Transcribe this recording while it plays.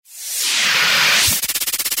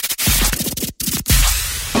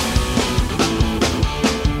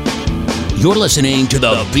You're listening to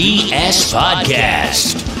the BS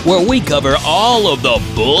Podcast, where we cover all of the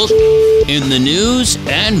bull in the news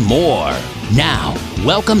and more. Now,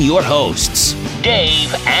 welcome your hosts,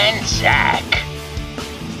 Dave and Zach.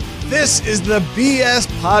 This is the BS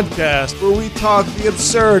Podcast, where we talk the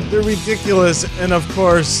absurd, the ridiculous, and of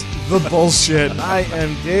course, the bullshit. I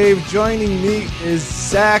am Dave. Joining me is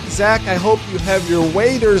Zach. Zach, I hope you have your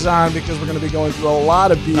waders on because we're going to be going through a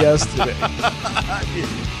lot of BS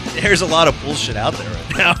today. There's a lot of bullshit out there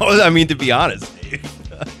right now. I mean, to be honest, Dave.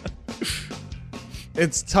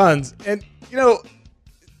 It's tons. And, you know,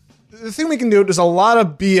 the thing we can do, there's a lot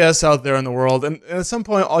of BS out there in the world, and at some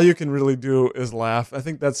point, all you can really do is laugh. I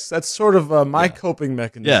think that's sort of my coping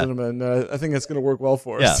mechanism, and I think it's going to work well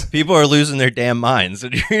for us. Yeah, people are losing their damn minds.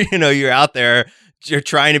 And, you're out there, you're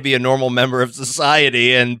trying to be a normal member of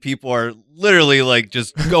society, and people are literally like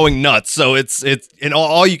just going nuts. So it's and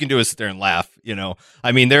all you can do is sit there and laugh.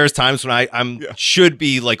 I mean, there's times when I should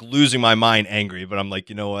be like losing my mind, angry, but I'm like,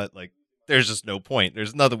 you know what, like there's just no point.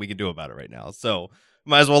 There's nothing we can do about it right now. So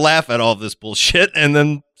might as well laugh at all of this bullshit and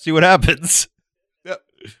then see what happens. Yep.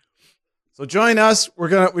 So join us. We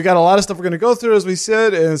got a lot of stuff we're gonna go through, as we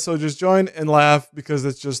said, and so just join and laugh because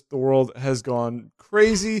it's just the world has gone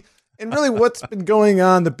crazy. And really, what's been going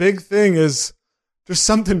on? The big thing is there's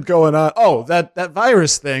something going on. Oh, that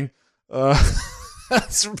virus thing.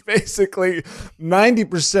 That's basically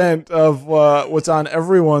 90% of what's on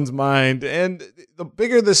everyone's mind. And the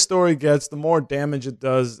bigger this story gets, the more damage it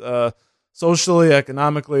does. Socially,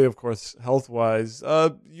 economically, of course, health-wise,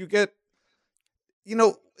 you get,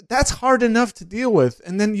 that's hard enough to deal with.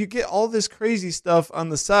 And then you get all this crazy stuff on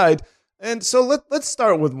the side. And so let's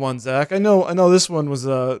start with one, Zach. I know this one was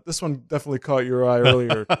this one definitely caught your eye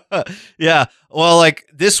earlier. Yeah. Well, like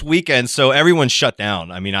this weekend, so everyone's shut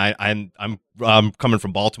down. I mean, I'm coming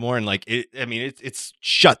from Baltimore, and like it's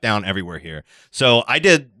shut down everywhere here. So I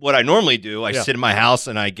did what I normally do. I sit in my house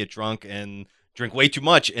and I get drunk and drink way too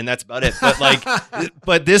much, and that's about it. But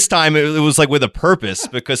but this time it was like with a purpose,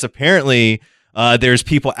 because apparently there's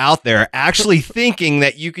people out there actually thinking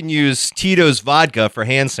that you can use Titos vodka for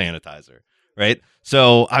hand sanitizer, right?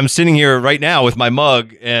 So I'm sitting here right now with my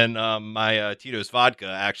mug and my Titos vodka,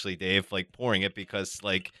 actually, Dave, like pouring it because,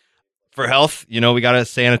 like, for health, we got to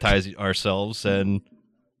sanitize ourselves, and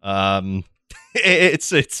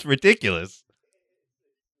it's ridiculous.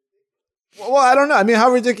 Well, I don't know. I mean, how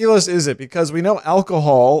ridiculous is it? Because we know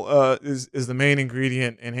alcohol is the main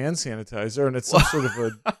ingredient in hand sanitizer, and it's some sort of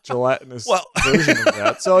a gelatinous version of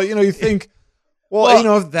that. So, you think,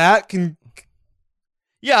 if that can...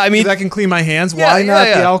 Yeah, I mean... If that can clean my hands, why not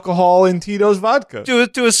the alcohol in Tito's vodka?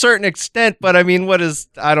 To a certain extent, but I mean,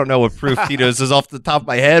 I don't know what proof Tito's is off the top of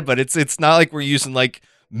my head, but it's not like we're using, like,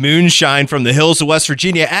 moonshine from the hills of West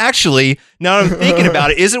Virginia. Actually, now that I'm thinking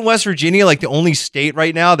about it, isn't West Virginia, like, the only state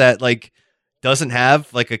right now that, like, doesn't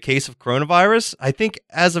have like a case of coronavirus? I think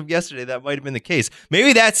as of yesterday, that might have been the case.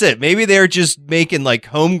 Maybe that's it. Maybe they're just making like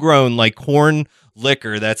homegrown, like corn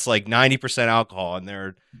liquor that's like 90% alcohol, and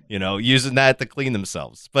they're, using that to clean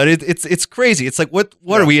themselves. But it's crazy. It's like, what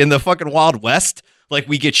are we in the fucking Wild West? Like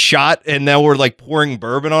we get shot and now we're like pouring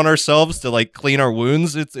bourbon on ourselves to like clean our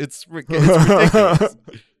wounds. It's ridiculous.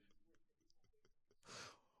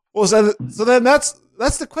 Well, so then that's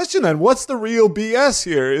the question then. What's the real BS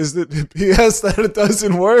here? Is it BS that it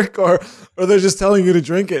doesn't work, or they're just telling you to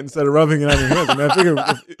drink it instead of rubbing it on your hands? I mean,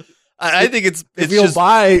 I think it's you'll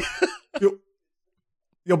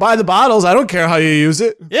buy the bottles. I don't care how you use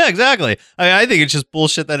it. Yeah, exactly. I think it's just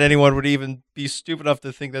bullshit that anyone would even be stupid enough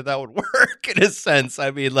to think that would work in a sense.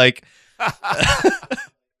 I mean, like, all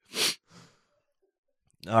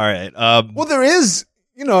right. Well, there is.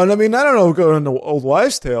 And I mean, I don't know, going into old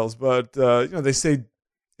wives' tales, but, they say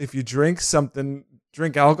if you drink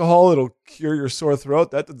alcohol, it'll cure your sore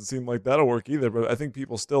throat. That doesn't seem like that'll work either, but I think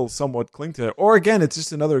people still somewhat cling to it. Or again, it's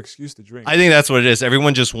just another excuse to drink. I think that's what it is.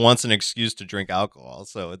 Everyone just wants an excuse to drink alcohol.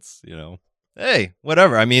 So it's, hey,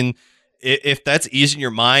 whatever. I mean, if that's easing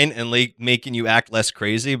your mind and like making you act less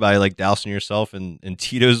crazy by like dousing yourself in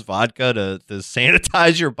Tito's vodka to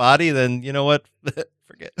sanitize your body, then you know what?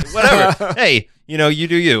 Forget it. Whatever. Hey, you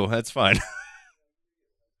do you. That's fine.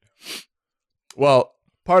 Well,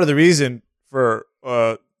 part of the reason for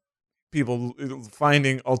people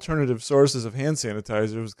finding alternative sources of hand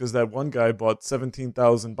sanitizer was because that one guy bought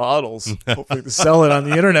 17,000 bottles, hopefully to sell it on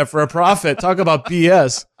the internet for a profit. Talk about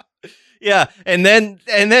BS. Yeah, and then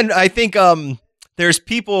I think there's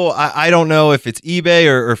people. I don't know if it's eBay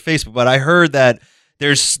or Facebook, but I heard that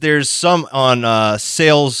there's some on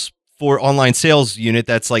sales for online sales unit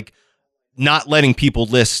that's like not letting people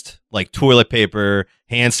list like toilet paper,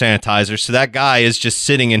 hand sanitizer. So that guy is just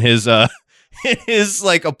sitting in his in his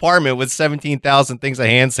like apartment with 17,000 things of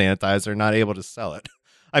hand sanitizer, not able to sell it.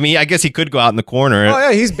 I mean, I guess he could go out in the corner. Oh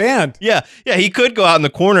yeah, he's banned. Yeah, he could go out in the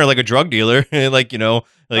corner like a drug dealer, like you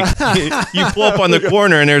pull up on the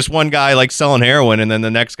corner and there's one guy like selling heroin, and then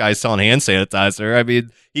the next guy's selling hand sanitizer. I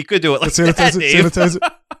mean, he could do it like that, Dave. Sanitizer.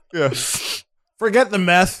 Yeah. Forget the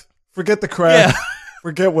meth. Forget the crack. Yeah.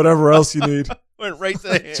 Forget whatever else you need. Went right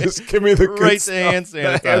to just give me the good right stuff. to hand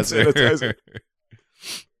sanitizer.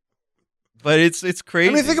 But it's crazy.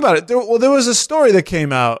 I mean, think about it. There was a story that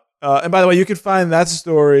came out. And by the way, you can find that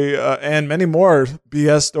story and many more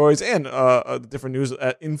BS stories and different news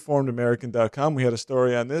at informedamerican.com. We had a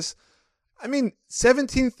story on this. I mean,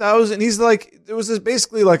 17,000. He's like, there was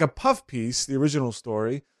basically like a puff piece, the original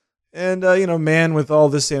story. And, man with all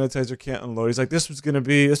this sanitizer can't unload. He's like, this was going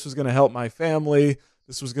to help my family.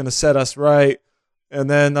 This was going to set us right. And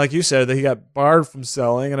then, like you said, that he got barred from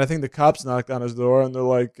selling. And I think the cops knocked on his door and they're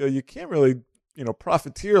like, you can't really,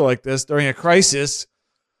 profiteer like this during a crisis.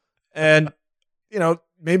 And,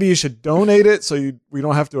 maybe you should donate it so we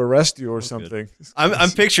don't have to arrest you or something.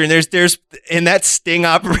 I'm picturing there's in that sting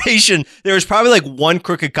operation, there was probably like one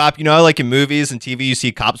crooked cop. You know how like in movies and TV you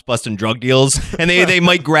see cops busting drug deals and they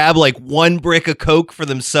might grab like one brick of Coke for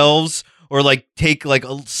themselves or like take like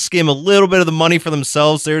skim a little bit of the money for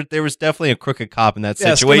themselves. There was definitely a crooked cop in that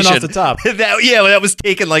situation. Skimming off the top. that was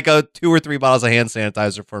taking like 2 or 3 bottles of hand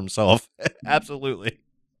sanitizer for himself. Absolutely.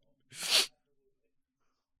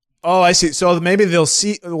 Oh, I see. So maybe they'll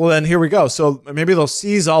see. Well, then here we go. So maybe they'll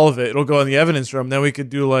seize all of it. It'll go in the evidence room. Then we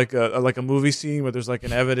could do like a movie scene where there's like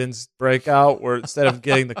an evidence breakout, where instead of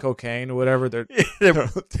getting the cocaine or whatever, they're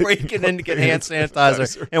breaking in to get hand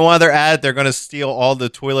sanitizer. And while they're at it, they're going to steal all the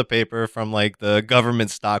toilet paper from like the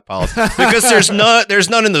government stockpiles because there's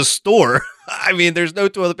none in the store. I mean, there's no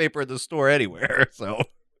toilet paper in the store anywhere. So,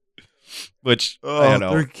 which I don't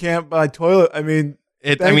know. They can't buy toilet. I mean,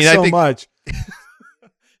 I think much.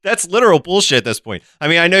 That's literal bullshit at this point. I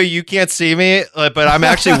mean, I know you can't see me, but I'm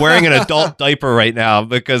actually wearing an adult diaper right now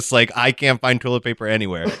because like I can't find toilet paper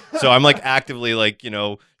anywhere. So I'm like actively like,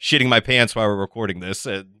 shitting my pants while we're recording this.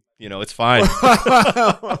 And, it's fine.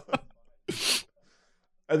 I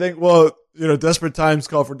think, desperate times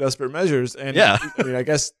call for desperate measures. And yeah. I mean, I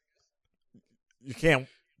guess you can't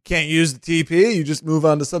use the TP. You just move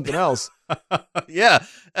on to something else. Yeah,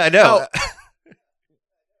 I know.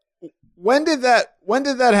 When did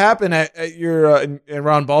that happen at your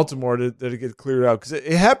around Baltimore? Did it get cleared out? Because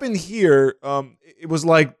it happened here. It was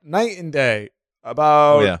like night and day.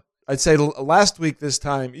 I'd say last week this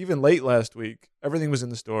time, even late last week, everything was in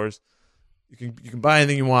the stores. You can buy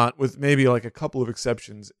anything you want with maybe like a couple of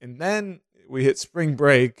exceptions. And then we hit spring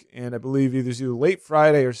break, and I believe either late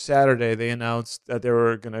Friday or Saturday they announced that they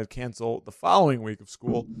were going to cancel the following week of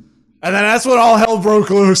school. And then that's when all hell broke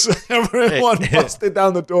loose. Everyone busted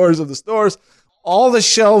down the doors of the stores. All the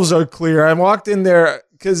shelves are clear. I walked in there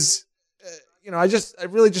because, I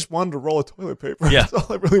really just wanted to roll of toilet paper. Yeah. That's all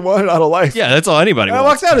I really wanted out of life. Yeah, that's all anybody wants. I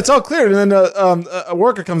walked out. It's all clear. And then a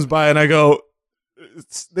worker comes by and I go,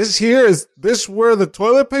 is this where the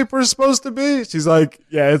toilet paper is supposed to be? She's like,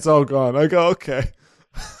 yeah, it's all gone. I go, okay.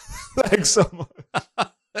 Thanks so much.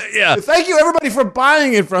 Yeah. Thank you, everybody, for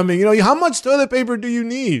buying it from me. How much toilet paper do you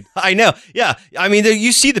need? I know. Yeah. I mean,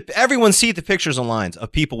 everyone see the pictures online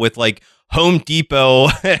of people with like Home Depot,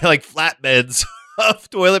 like flatbeds of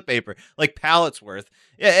toilet paper, like pallets worth.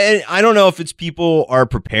 And I don't know if it's people are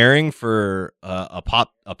preparing for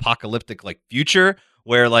apocalyptic like future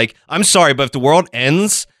where like, I'm sorry, but if the world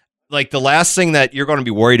ends, like the last thing that you're going to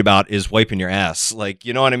be worried about is wiping your ass. Like,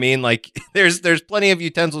 you know what I mean? Like there's plenty of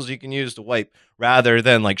utensils you can use to wipe rather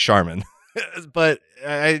than like Charmin. But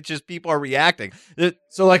just people are reacting.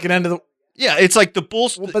 So like an end of the... Yeah, it's like the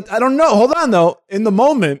bullshit. Well, but I don't know. Hold on though. In the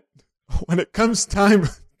moment, when it comes time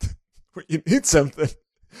where you need something,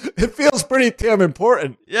 it feels pretty damn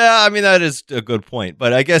important. Yeah, I mean, that is a good point.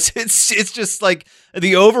 But I guess it's just like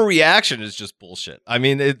the overreaction is just bullshit. I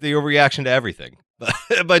mean, the overreaction to everything.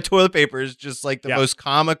 But toilet paper is just like the most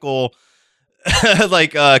comical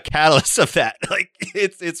like catalyst of that. Like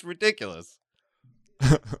it's ridiculous.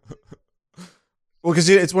 Well, because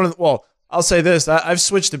it's one of the, I'll say this: I've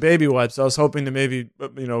switched to baby wipes. I was hoping to maybe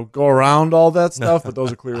go around all that stuff, but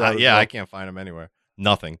those are clear out. Yeah, I can't find them anywhere.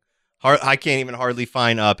 Nothing. I can't even hardly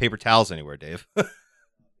find paper towels anywhere, Dave.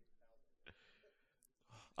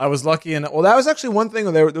 I was lucky, and that was actually one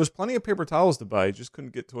thing. There was plenty of paper towels to buy. You just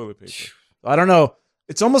couldn't get toilet paper. I don't know.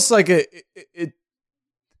 It's almost like it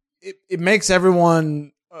makes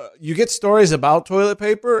everyone. You get stories about toilet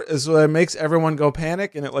paper, so it makes everyone go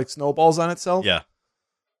panic, and it like snowballs on itself. Yeah,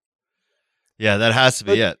 that has to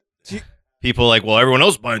be it. people like, well, everyone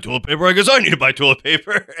else is buying toilet paper. I guess I need to buy toilet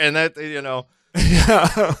paper. And that,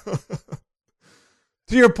 Yeah.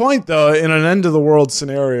 To your point, though, in an end of the world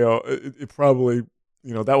scenario, it probably,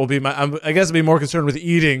 that will be I guess I'd be more concerned with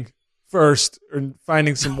eating first or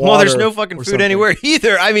finding some water. Well, there's no fucking food something. anywhere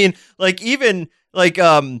either. I mean, like even like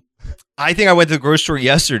I think I went to the grocery store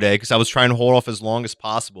yesterday because I was trying to hold off as long as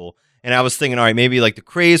possible, and I was thinking, all right, maybe like the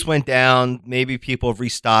craze went down, maybe people have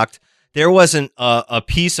restocked. There wasn't a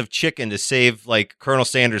piece of chicken to save like Colonel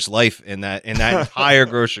Sanders' life in that entire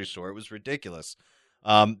grocery store. It was ridiculous.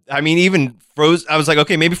 I mean, even frozen. I was like,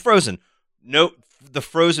 okay, maybe frozen. Nope. The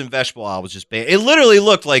frozen vegetable aisle was just bad. It literally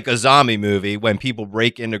looked like a zombie movie when people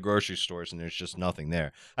break into grocery stores and there's just nothing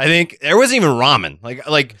there. I think there wasn't even ramen.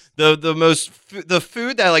 Like the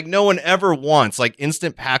food that like no one ever wants, like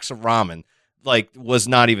instant packs of ramen, like was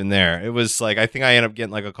not even there. It was like I think I ended up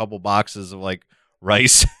getting like a couple boxes of like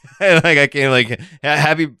rice. Like I came like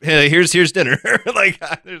here's dinner. Like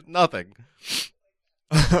there's nothing.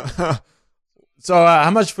 So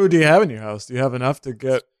how much food do you have in your house? Do you have enough to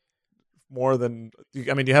get more than? Do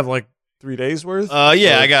you have like 3 days worth?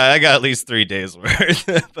 Yeah, I got at least 3 days worth.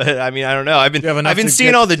 But I mean, I don't know. I've been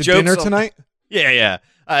seeing all the jokes dinner tonight. Yeah.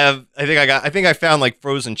 I think I found like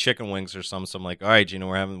frozen chicken wings or something. So I'm like, all right, Gino,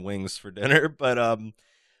 we're having wings for dinner. But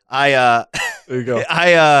there you go.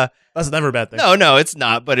 That's never a bad thing. No, it's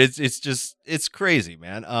not. But it's crazy,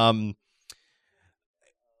 man.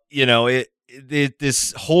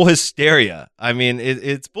 This whole hysteria. I mean,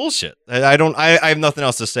 it's bullshit. I have nothing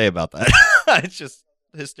else to say about that. It's just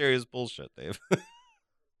hysteria is bullshit, Dave.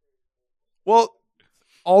 Well,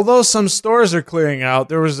 although some stores are clearing out,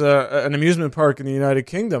 there was an amusement park in the United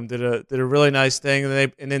Kingdom did a really nice thing,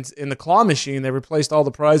 and in the claw machine they replaced all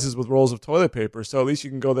the prizes with rolls of toilet paper. So at least you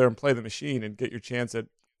can go there and play the machine and get your chance at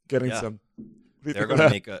getting some. They're gonna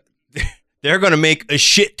make a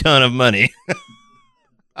shit ton of money.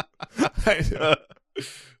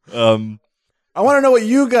 I want to know what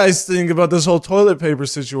you guys think about this whole toilet paper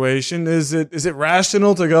situation. Is it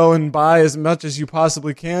rational to go and buy as much as you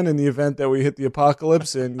possibly can in the event that we hit the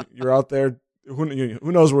apocalypse and you're out there? Who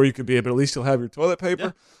knows where you could be, but at least you'll have your toilet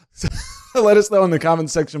paper. Yeah. Let us know in the comment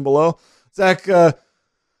section below, Zach.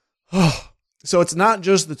 So it's not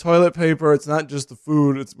just the toilet paper, it's not just the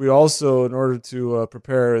food. We also, in order to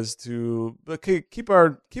prepare, is to keep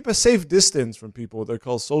a safe distance from people. They're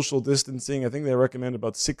called social distancing. I think they recommend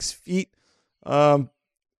about 6 feet, and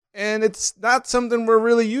it's not something we're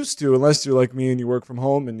really used to unless you're like me and you work from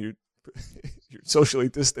home and you're socially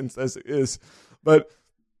distanced as it is. But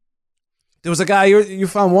there was a guy you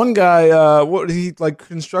found one guy. What he like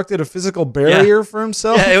constructed a physical barrier for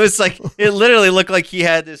himself? Yeah, it was like it literally looked like he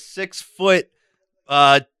had this 6 foot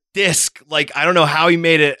disc. Like I don't know how he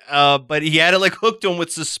made it, but he had it like hooked on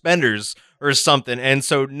with suspenders or something, and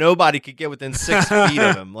so nobody could get within 6 feet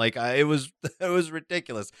of him. Like it was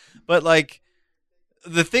ridiculous. But like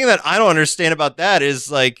the thing that I don't understand about that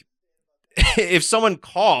is like if someone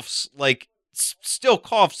coughs, like still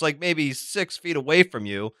coughs, like maybe 6 feet away from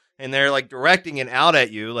you. And they're like directing it out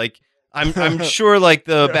at you. Like I'm sure like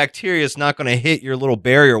the bacteria is not going to hit your little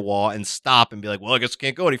barrier wall and stop and be like, well, I guess I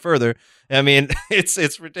can't go any further. I mean,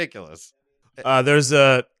 it's ridiculous. I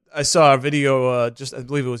saw a video I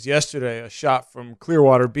believe it was yesterday, a shot from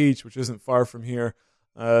Clearwater Beach, which isn't far from here.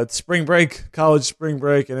 It's spring break, college spring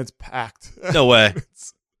break, and it's packed. No way.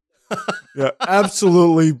 Yeah,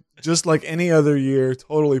 absolutely. Just like any other year,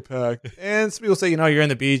 totally packed. And some people say, you're in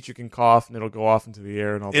the beach, you can cough, and it'll go off into the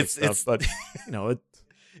air and all that stuff. But,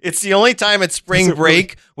 it's the only time at spring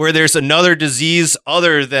break where there's another disease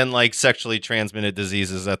other than like sexually transmitted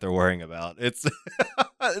diseases that they're worrying about. It's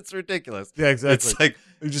ridiculous. Yeah, exactly. It's like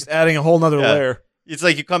you're just adding a whole nother layer. It's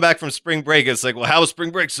like you come back from spring break. It's like, well, how was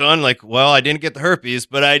spring break, son? Like, well, I didn't get the herpes,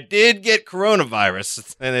 but I did get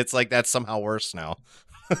coronavirus. And it's like that's somehow worse now.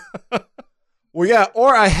 Well, yeah,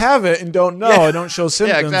 or I have it and don't know. Yeah. I don't show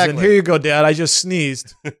symptoms. Yeah, exactly. And here you go, Dad. I just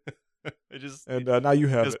sneezed. Now you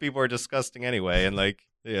have it. Because people are disgusting anyway, and like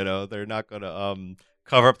they're not going to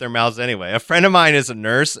cover up their mouths anyway. A friend of mine is a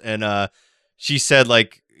nurse, and she said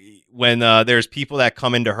like when there's people that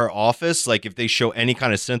come into her office, like if they show any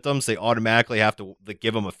kind of symptoms, they automatically have to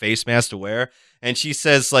give them a face mask to wear. And she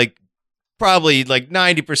says like probably like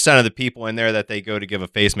 90% of the people in there that they go to give a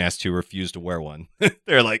face mask to refuse to wear one.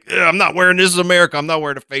 They're like, I'm not wearing, this is America, I'm not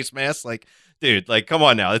wearing a face mask. Like, dude, like, come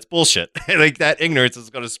on now, it's bullshit. Like that ignorance is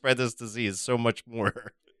going to spread this disease so much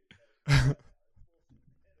more.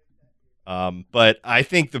 But I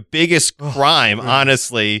think the biggest crime,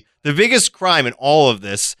 honestly, the biggest crime in all of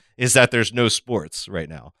this is that there's no sports right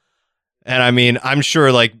now. And I mean, I'm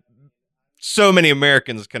sure like so many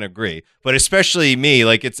Americans can agree, but especially me,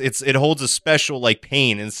 like it holds a special like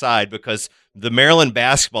pain inside because the Maryland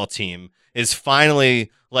basketball team is finally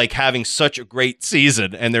like having such a great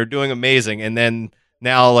season and they're doing amazing. And then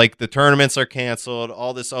now like the tournaments are canceled,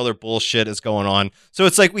 all this other bullshit is going on. So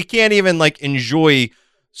it's like we can't even like enjoy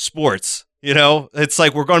sports. You know, it's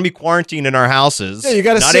like we're going to be quarantined in our houses. Yeah, you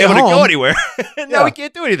got to not stay able home. to go anywhere. Now we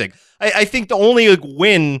can't do anything. I think the only like,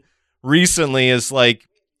 win recently is like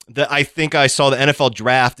I think I saw the NFL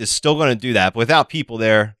draft is still going to do that without people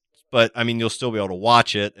there. But I mean, you'll still be able to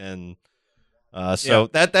watch it, and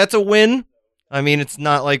that's a win. I mean, it's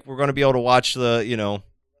not like we're going to be able to watch the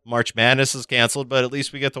March Madness is canceled, but at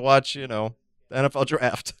least we get to watch the NFL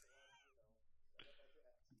draft.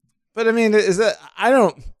 But I mean,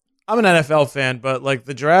 I'm an NFL fan, but like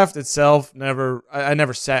the draft itself, I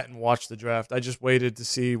never sat and watched the draft. I just waited to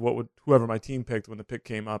see whoever my team picked when the pick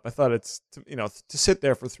came up. I thought to sit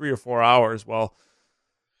there for 3 or 4 hours. Well,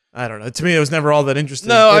 I don't know. To me, it was never all that interesting.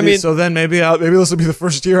 No, I mean, so then maybe this will be the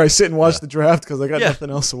first year I sit and watch the draft because I got nothing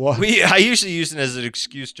else to watch. I usually use it as an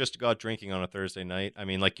excuse just to go out drinking on a Thursday night. I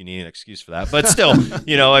mean, like you need an excuse for that, but still,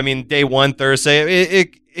 I mean, day one Thursday,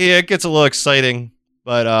 it gets a little exciting,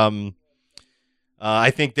 but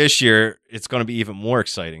I think this year it's going to be even more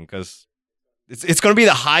exciting because it's going to be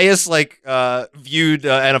the highest viewed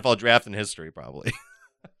NFL draft in history, probably.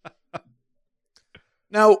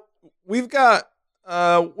 Now we've got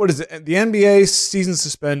what is it? The NBA season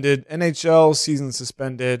suspended, NHL season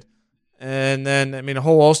suspended, and then I mean a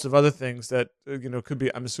whole host of other things that could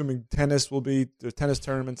be. I'm assuming tennis will be the tennis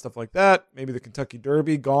tournament, stuff like that. Maybe the Kentucky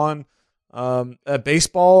Derby gone.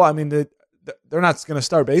 Baseball. I mean they're not going to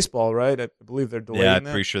start baseball, right? I believe they're delaying that. Yeah, I'm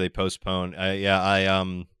pretty sure they postponed.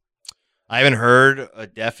 I haven't heard a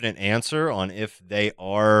definite answer on if they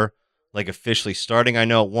are like officially starting. I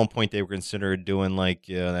know at one point they were considered doing like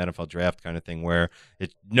the NFL draft kind of thing where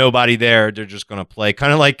it's nobody there. They're just going to play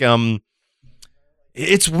kind of like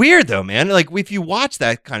it's weird though, man. Like if you watch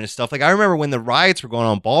that kind of stuff, like I remember when the riots were going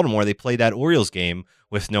on in Baltimore, they played that Orioles game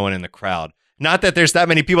with no one in the crowd. Not that there's that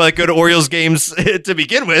many people that go to Orioles games to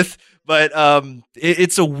begin with, but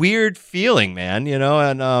it's a weird feeling, man,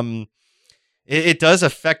 and it does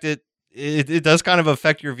affect it. It does kind of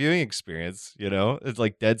affect your viewing experience, It's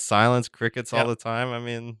like dead silence, crickets all the time. I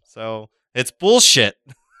mean, so it's bullshit.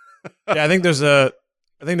 Yeah, I think there's a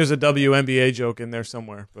WNBA joke in there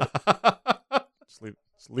somewhere, but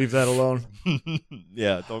just leave that alone.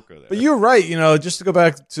 Yeah, don't go there. But you're right, just to go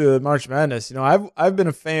back to March Madness, I've been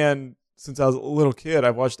a fan since I was a little kid.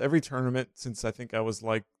 I've watched every tournament since I think I was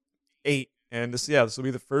like 8, and this will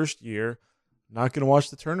be the first year not going to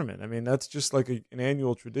watch the tournament. I mean, that's just like an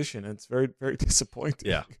annual tradition. It's very, very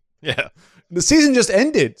disappointing. Yeah. The season just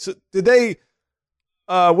ended. So did they?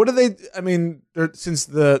 What do they? I mean, since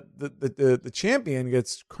the champion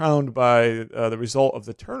gets crowned by the result of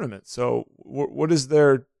the tournament. So what is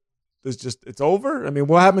there? There's just it's over. I mean,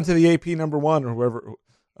 what happened to the AP number 1 or whoever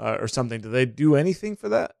or something? Do they do anything for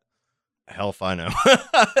that? Hell if I know.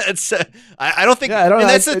 It's I don't think. Yeah, I don't know.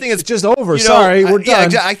 That's the thing. It's just over. Sorry, we're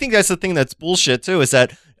done. I think that's the thing that's bullshit too. Is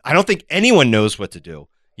that I don't think anyone knows what to do.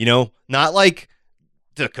 Not like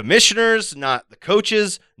the commissioners, not the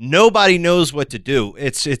coaches. Nobody knows what to do.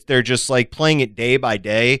 It's they're just like playing it day by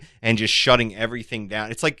day and just shutting everything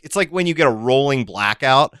down. It's like when you get a rolling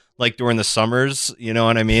blackout like during the summers. You know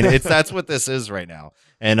what I mean? That's what this is right now.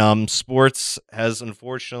 And sports has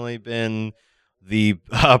unfortunately been the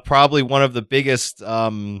probably one of the biggest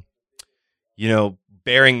bearing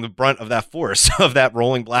the brunt of that force of that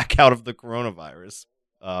rolling blackout of the coronavirus.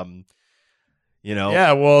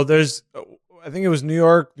 Yeah, well, there's I think it was New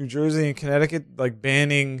York, New Jersey, and Connecticut like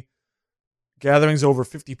banning gatherings over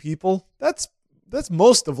 50 people. That's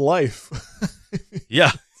most of life.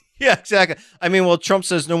 Yeah, exactly. I mean, well, Trump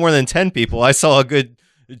says no more than 10 people. I saw a good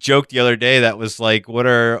joke the other day that was like, what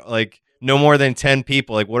are like no more than 10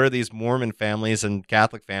 people. Like, what are these Mormon families and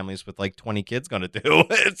Catholic families with like 20 kids going to do?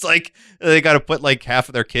 It's like they got to put like half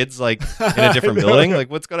of their kids like in a different building.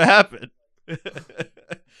 Like, what's going to happen?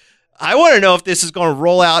 I want to know if this is going to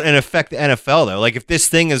roll out and affect the NFL, though. Like, if this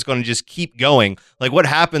thing is going to just keep going. Like, what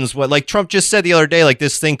happens? Like Trump just said the other day, like,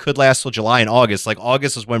 this thing could last till July and August. Like,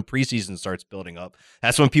 August is when preseason starts building up.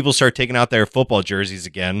 That's when people start taking out their football jerseys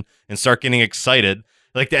again and start getting excited.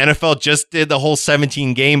 Like the NFL just did the whole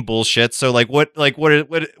 17 game bullshit. So what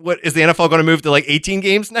is the NFL going to move to like 18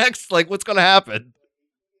 games next? Like what's going to happen?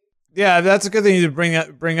 Yeah, that's a good thing to bring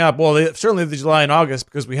up. Well, certainly the July and August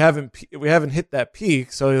because we haven't hit that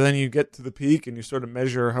peak. So then you get to the peak and you sort of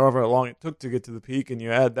measure however long it took to get to the peak and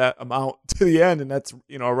you add that amount to the end and that's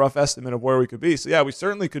a rough estimate of where we could be. So yeah, we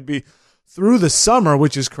certainly could be through the summer,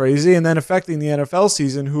 which is crazy, and then affecting the NFL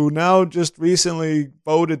season, who now just recently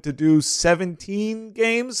voted to do 17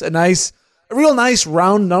 games, a real nice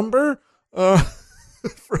round number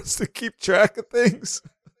for us to keep track of things.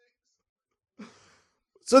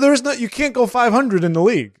 So you can't go 500 in the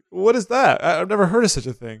league. What is that? I've never heard of such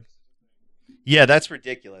a thing. Yeah, that's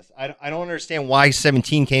ridiculous. I don't understand why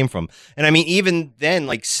 17 came from. And I mean, even then,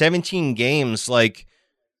 like 17 games, like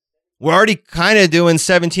we're already kind of doing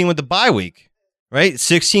 17 with the bye week, right?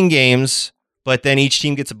 16 games, but then each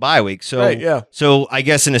team gets a bye week. So, right, yeah. So I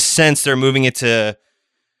guess in a sense, they're moving it to,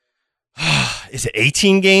 is it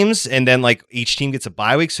 18 games? And then like each team gets a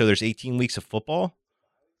bye week. So there's 18 weeks of football.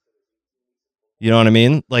 You know what I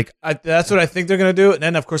mean? Like that's what I think they're going to do. And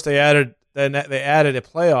then, of course, they added a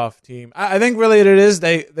playoff team. I think really it is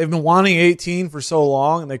they've been wanting 18 for so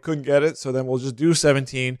long and they couldn't get it. So then we'll just do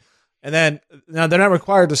 17. And then now they're not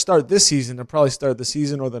required to start this season. They'll probably start the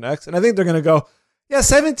season or the next. And I think they're going to go, yeah,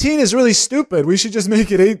 17 is really stupid. We should just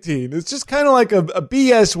make it 18. It's just kind of like a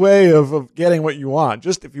BS way of getting what you want.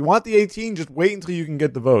 Just if you want the 18, just wait until you can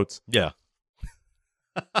get the votes. Yeah.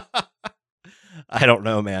 I don't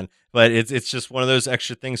know, man. But it's just one of those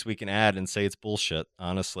extra things we can add and say it's bullshit,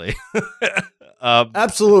 honestly.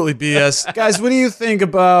 Absolutely BS. Guys, what do you think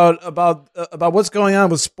about what's going on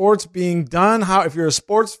with sports being done? If you're a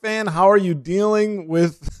sports fan, how are you dealing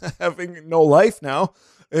with having no life now?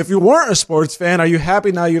 If you weren't a sports fan, are you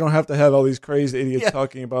happy now you don't have to have all these crazy idiots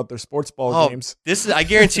talking about their sports ball games? I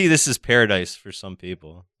guarantee this is paradise for some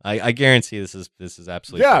people. I guarantee this is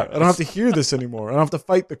absolutely paradise. I don't have to hear this anymore. I don't have to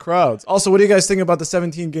fight the crowds. Also, what do you guys think about the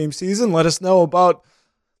 17-game season? Let us know about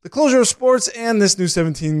the closure of sports and this new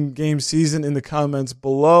 17-game season in the comments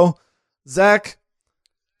below. Zach,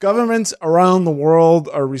 governments around the world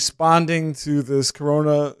are responding to this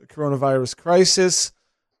coronavirus crisis.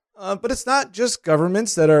 But it's not just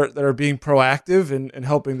governments that are being proactive in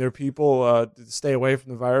helping their people stay away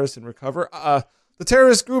from the virus and recover. The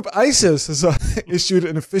terrorist group ISIS has issued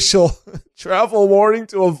an official travel warning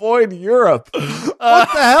to avoid Europe. What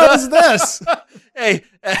the hell is this? Hey,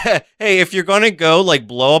 if you're going to go like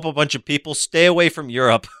blow up a bunch of people, stay away from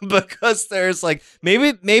Europe because there's like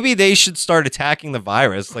maybe they should start attacking the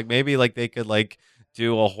virus. Like maybe like they could like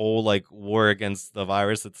do a whole like war against the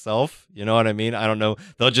virus itself. You know what I mean? I don't know.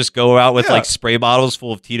 They'll just go out with like spray bottles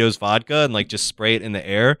full of Titos vodka and like just spray it in the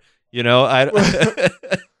air. You know,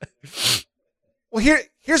 Well,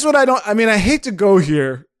 here's what I hate to go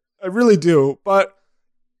here. I really do. But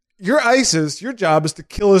you're ISIS. Your job is to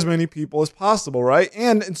kill as many people as possible, right?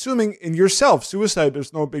 And assuming in yourself, suicide,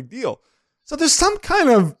 there's no big deal. So there's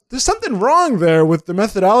something wrong there with the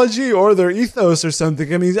methodology or their ethos or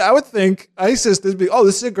something. I mean, I would think ISIS, this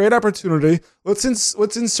is a great opportunity. Let's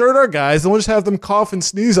insert our guys and we'll just have them cough and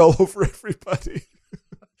sneeze all over everybody.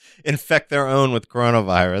 Infect their own with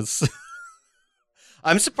coronavirus.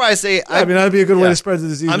 I'm surprised they. That'd be a good way to spread the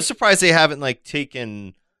disease. I'm surprised they haven't like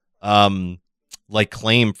taken, like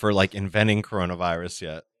claim for like inventing coronavirus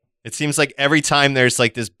yet. It seems like every time there's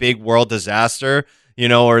like this big world disaster, you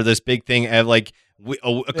know, or this big thing, like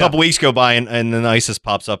a couple weeks go by and then ISIS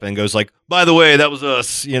pops up and goes like, by the way, that was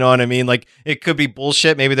us. You know what I mean? Like it could be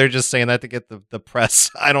bullshit. Maybe they're just saying that to get the press.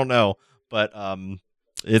 I don't know, but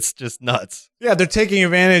it's just nuts. Yeah, they're taking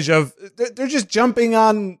advantage of. They're just jumping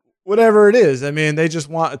on whatever it is. I mean, they just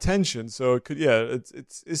want attention. So it could,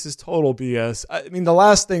 this is total BS. I mean, the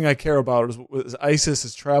last thing I care about was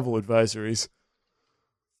ISIS's travel advisories.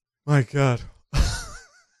 My God.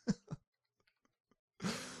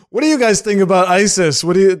 What do you guys think about ISIS?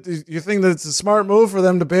 Do you think that it's a smart move for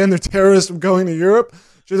them to ban their terrorists from going to Europe?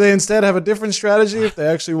 Should they instead have a different strategy if they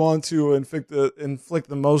actually want to inflict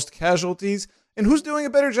the most casualties? And who's doing a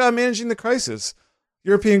better job managing the crisis?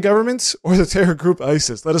 European governments or the terror group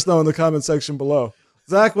ISIS? Let us know in the comment section below.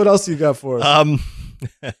 Zach, what else do you got for us?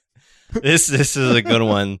 This is a good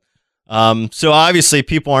one. So obviously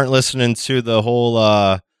people aren't listening to the whole.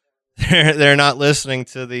 They're not listening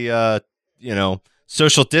to the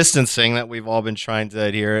social distancing that we've all been trying to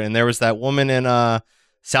adhere. And there was that woman in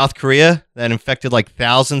South Korea that infected like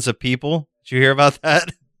thousands of people. Did you hear about that?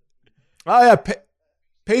 Oh yeah.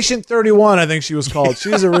 Patient 31, I think she was called.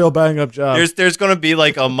 She's a real bang-up job. There's going to be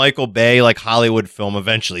like a Michael Bay like Hollywood film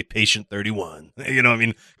eventually, Patient 31. You know what I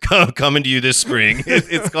mean? Coming to you this spring.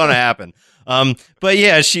 It's going to happen. But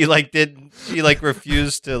yeah, she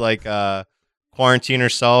refused to like quarantine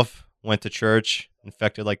herself, went to church,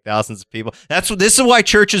 infected like thousands of people. This is why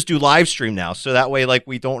churches do live stream now. So that way like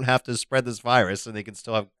we don't have to spread this virus and they can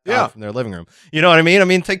still have God from their living room. You know what I mean? I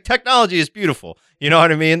mean, technology is beautiful. You know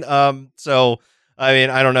what I mean? So I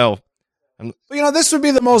mean, I don't know. But this would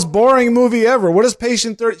be the most boring movie ever. What is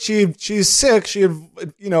patient 30? She's sick. She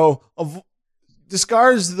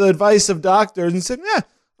discards the advice of doctors and said, "Yeah,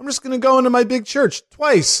 I'm just going to go into my big church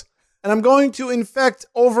twice, and I'm going to infect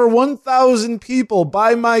over 1,000 people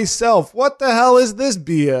by myself." What the hell is this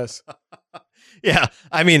BS? Yeah,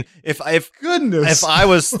 I mean, if I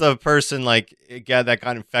was the person that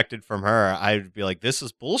got infected from her, I'd be like, this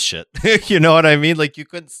is bullshit. You know what I mean? Like, you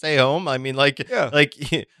couldn't stay home. I mean, I'm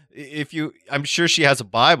sure she has a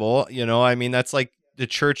Bible. I mean, that's like the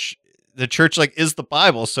church. The church is the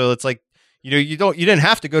Bible, so it's like you didn't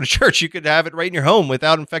have to go to church. You could have it right in your home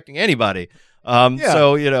without infecting anybody.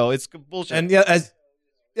 So it's bullshit. And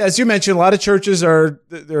as you mentioned, a lot of churches are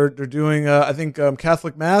doing. I think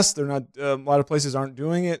Catholic Mass. They're not. A lot of places aren't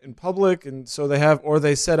doing it in public, and so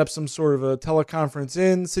they set up some sort of a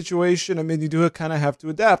teleconference situation. I mean, you do kind of have to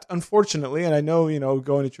adapt, unfortunately. And I know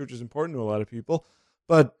going to church is important to a lot of people,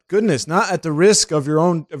 but goodness, not at the risk of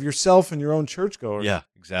yourself and your own churchgoers. Yeah,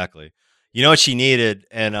 exactly. You know what she needed,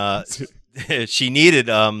 and she needed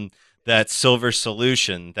that silver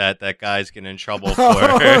solution that guy's getting in trouble for.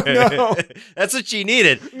 Oh, no. That's what she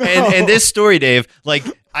needed. No. And this story, Dave,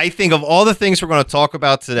 I think of all the things we're going to talk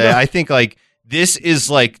about today, I think this is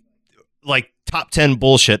like top 10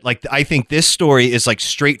 bullshit. I think this story is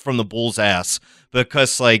straight from the bull's ass,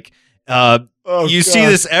 because you see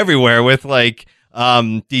this everywhere with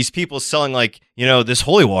these people selling this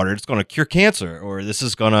holy water, it's going to cure cancer, or this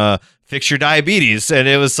is going to fix your diabetes. And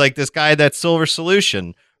it was this guy, that silver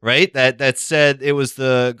solution, right? That said it was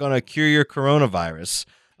going to cure your coronavirus.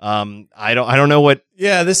 I don't know what.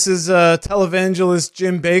 Yeah, this is televangelist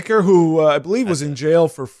Jim Bakker, who I believe was in jail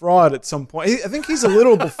for fraud at some point. I think he's a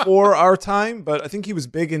little before our time, but I think he was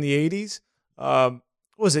big in the 80s. What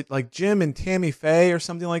was it, Jim and Tammy Faye or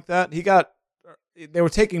something like that? They were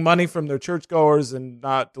taking money from their churchgoers and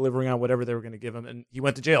not delivering on whatever they were going to give him, and he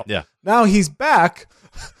went to jail. Yeah. Now he's back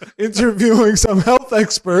interviewing some health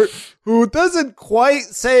expert who doesn't quite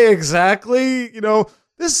say exactly,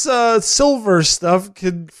 this silver stuff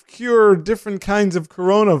can cure different kinds of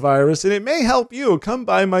coronavirus, and it may help you. Come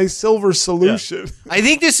buy my silver solution. Yeah. I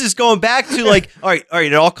think this is going back to all right,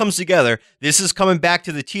 it all comes together. This is coming back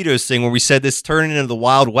to the Titos thing where we said this turned into the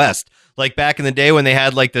Wild West. Back in the day when they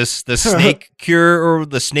had the snake cure or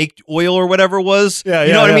the snake oil or whatever it was. Yeah,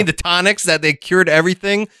 you know what I mean? The tonics that they cured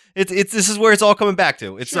everything. This is where it's all coming back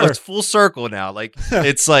to. It's full circle now.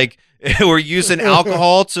 It's we're using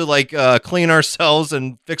alcohol to clean ourselves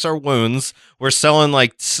and fix our wounds. We're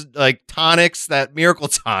selling tonics, that miracle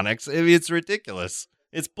tonics. I mean, it's ridiculous.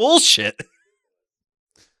 It's bullshit.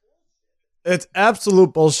 It's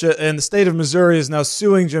absolute bullshit, and the state of Missouri is now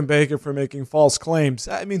suing Jim Bakker for making false claims.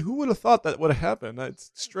 I mean, who would have thought that would have happened? It's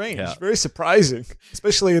strange, very surprising,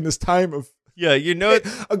 especially in this time of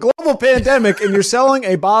a global pandemic, and you're selling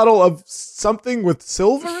a bottle of something with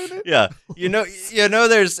silver in it. Yeah,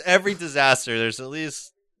 there's every disaster. There's at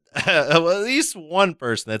least one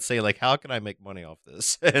person that's saying how can I make money off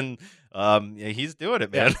this? And he's doing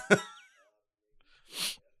it, man. Yeah.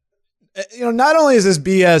 Not only is this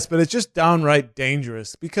BS, but it's just downright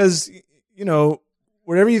dangerous because,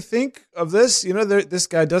 whatever you think of this, this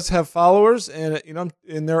guy does have followers and,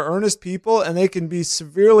 and they're earnest people, and they can be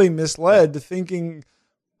severely misled to thinking,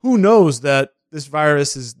 who knows, that this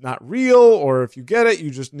virus is not real, or if you get it,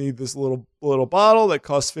 you just need this little bottle that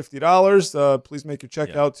costs $50. Please make your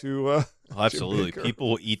check out to absolutely. People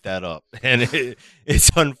will eat that up, and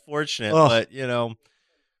it's unfortunate, but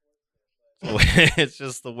it's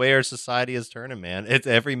just the way our society is turning, man. It's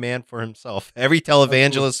every man for himself, every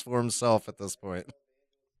televangelist for himself at this point.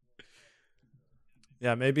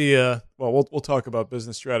 Yeah, maybe. We'll talk about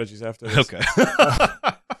business strategies after this. Okay.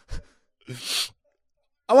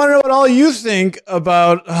 I want to know what all you think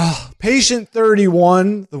about patient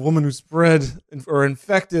 31, the woman who spread or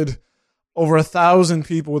infected over 1,000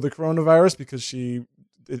 people with the coronavirus because she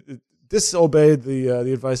disobeyed the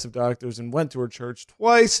advice of doctors and went to her church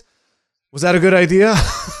twice. Was that a good idea?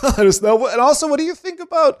 Let us know. And also, what do you think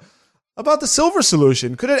about the silver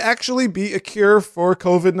solution? Could it actually be a cure for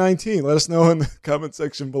COVID-19? Let us know in the comment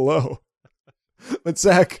section below. But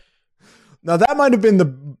Zach, now that might have been the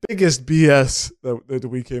biggest BS that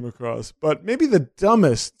we came across, but maybe the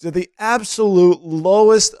dumbest, the absolute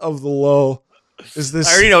lowest of the low is this.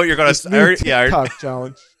 I already know what you're going to say. TikTok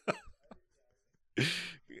challenge.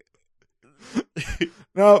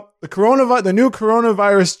 Now, the new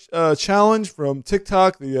coronavirus challenge from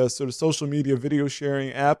TikTok, the sort of social media video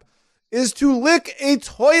sharing app, is to lick a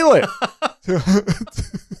toilet.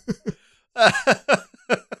 I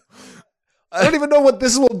don't even know what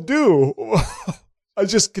this will do. I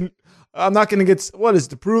I'm not going to get, what is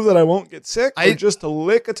to prove that I won't get sick or just to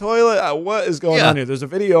lick a toilet? What is going on here? There's a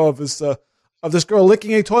video of this girl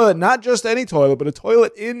licking a toilet, not just any toilet, but a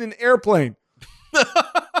toilet in an airplane.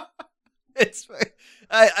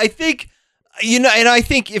 I think, and I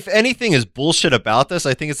think if anything is bullshit about this,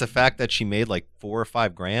 I think it's the fact that she made like $4 or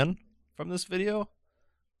 $5 grand from this video.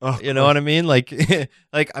 Oh, you know what I mean? Like,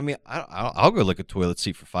 I'll go lick a toilet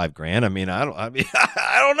seat for $5 grand.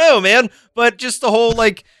 I don't know, man. But just the whole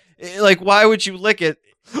like, why would you lick it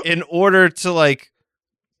in order to like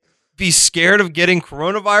be scared of getting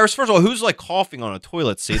coronavirus? First of all, who's like coughing on a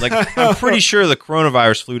toilet seat? Like, I'm pretty sure the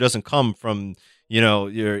coronavirus flu doesn't come from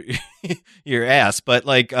your ass. But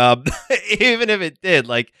like, even if it did,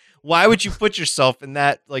 like, why would you put yourself in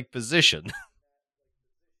that like position?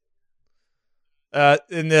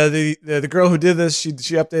 And the girl who did this, she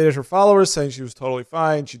updated her followers saying she was totally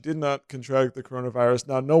fine. She did not contract the coronavirus.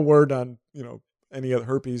 Now, no word on any other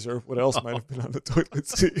herpes or what else might have been on the toilet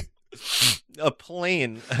seat. A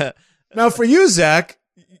plane. Now, for you, Zach,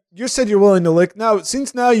 you said you're willing to lick. Now,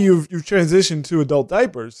 since you've transitioned to adult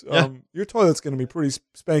diapers, your toilet's going to be pretty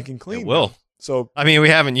spanking clean. It will. Now. So I mean, we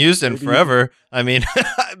haven't used it in forever. I mean,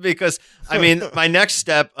 my next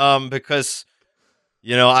step, because.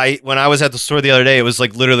 When I was at the store the other day, it was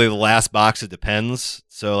like literally the last box of Depends.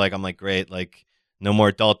 So like, I'm like, great, like no more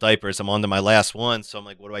adult diapers. I'm on to my last one. So I'm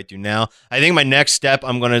like, what do I do now? I think my next step,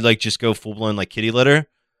 I'm going to like just go full blown like kitty litter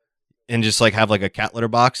and just like have like a cat litter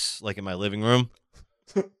box, like in my living room.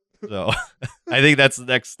 So I think that's the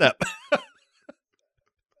next step.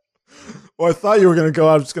 Well, I thought you were going to go,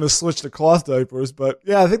 I'm just going to switch to cloth diapers, but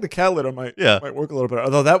yeah, I think the cat litter might work a little bit,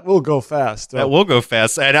 although that will go fast. That will go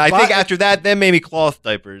fast. And I think after that, then maybe cloth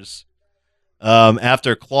diapers.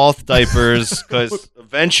 After cloth diapers, because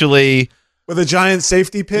eventually... With a giant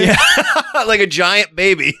safety pin? Yeah, like a giant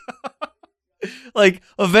baby. Like,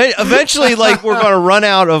 eventually, like, we're going to run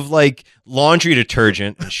out of, like, laundry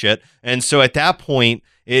detergent and shit. And so at that point...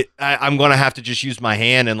 I'm gonna have to just use my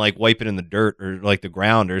hand and like wipe it in the dirt or like the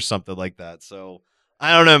ground or something like that. So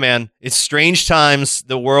I don't know, man. It's strange times.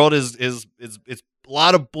 The world is it's a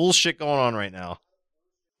lot of bullshit going on right now.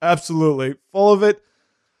 Absolutely, full of it.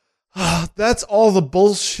 That's all the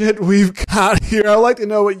bullshit we've got here. I'd like to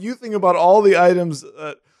know what you think about all the items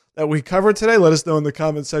that we covered today. Let us know in the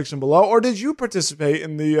comment section below. Or did you participate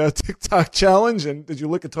in the TikTok challenge? And did you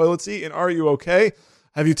lick a toilet seat? And are you okay?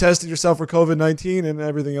 Have you tested yourself for COVID-19 and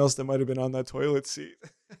everything else that might have been on that toilet seat?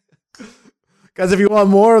 Guys, if you want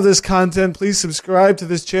more of this content, please subscribe to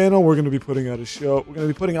this channel. We're going to be putting out a show. We're going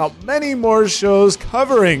to be putting out many more shows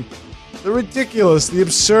covering the ridiculous, the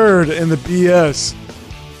absurd, and the BS.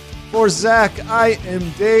 For Zach, I am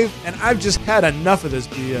Dave, and I've just had enough of this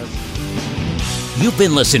BS. You've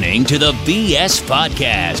been listening to the BS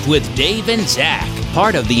Podcast with Dave and Zach,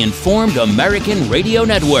 part of the Informed American Radio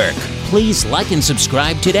Network. Please like and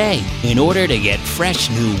subscribe today in order to get fresh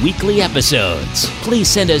new weekly episodes. Please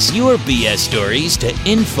send us your BS stories to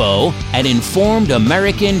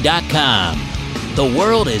info@informedamerican.com. The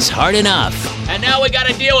world is hard enough, and now we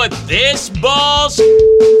gotta deal with this bullshit.